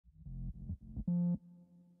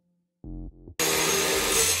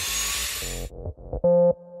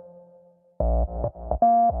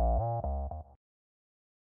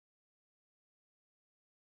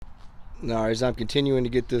Now, as I'm continuing to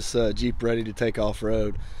get this Jeep ready to take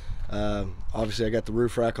off-road, obviously I got the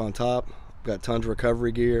roof rack on top, got tons of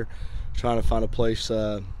recovery gear, trying to find a place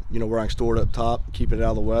where I can store it up top, keep it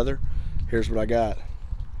out of the weather. Here's what I got.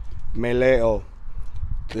 Maol'o.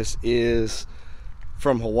 This is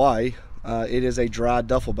from Hawaii. It is a dry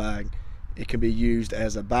duffel bag. It can be used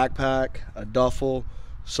as a backpack, a duffel,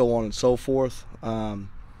 so on and so forth.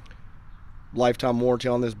 Lifetime warranty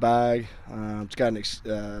on this bag. It's got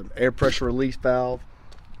an air pressure release valve.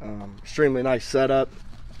 Extremely nice setup.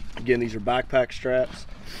 Again, these are backpack straps.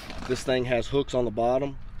 This thing has hooks on the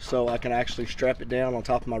bottom, so I can actually strap it down on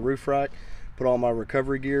top of my roof rack, put all my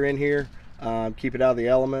recovery gear in here, keep it out of the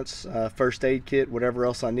elements, first aid kit, whatever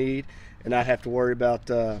else I need, and not have to worry about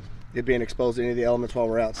it being exposed to any of the elements while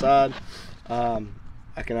we're outside.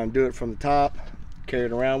 I can undo it from the top, carry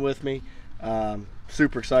it around with me.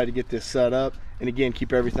 Super excited to get this set up, and again,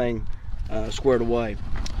 keep everything squared away.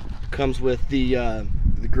 Comes with the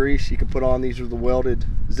grease you can put on. These are the welded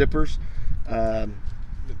zippers.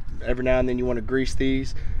 Every now and then you want to grease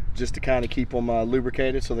these just to kind of keep them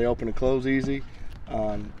lubricated so they open and close easy.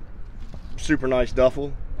 Super nice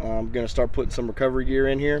duffel. I'm going to start putting some recovery gear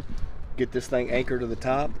in here, get this thing anchored to the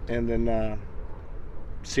top, and then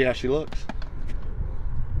see how she looks.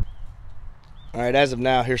 Alright, as of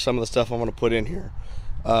now, here's some of the stuff I'm going to put in here.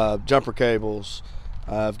 Jumper cables,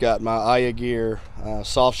 I've got my AYA gear,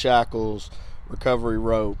 soft shackles, recovery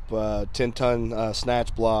rope, 10-ton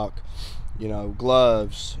snatch block,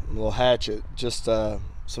 gloves, a little hatchet, just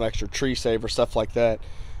some extra tree saver, stuff like that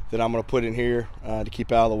I'm going to put in here to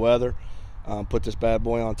keep out of the weather. Put this bad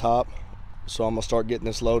boy on top. So I'm going to start getting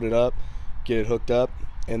this loaded up, get it hooked up,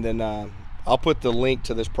 and then I'll put the link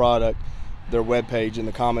to this product, their webpage, in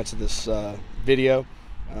the comments of this video.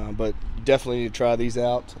 But definitely need to try these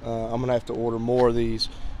out. I'm gonna have to order more of these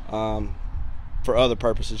for other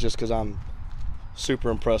purposes, just because I'm super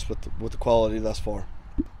impressed with the quality thus far.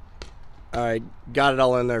 All right, got it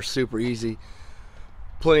all in there super easy.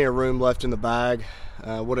 Plenty of room left in the bag.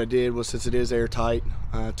 What I did was, since it is airtight,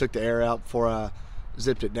 I took the air out before I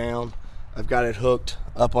zipped it down. I've got it hooked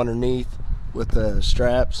up underneath with the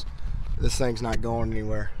straps. This thing's not going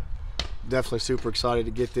anywhere. Definitely super excited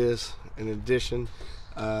to get this in addition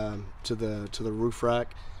to the roof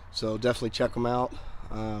rack, so definitely check them out.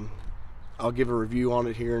 I'll give a review on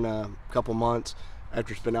it here in a couple months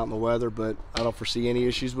after it's been out in the weather, but I don't foresee any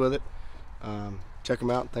issues with it. Check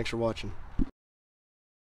them out. Thanks for watching.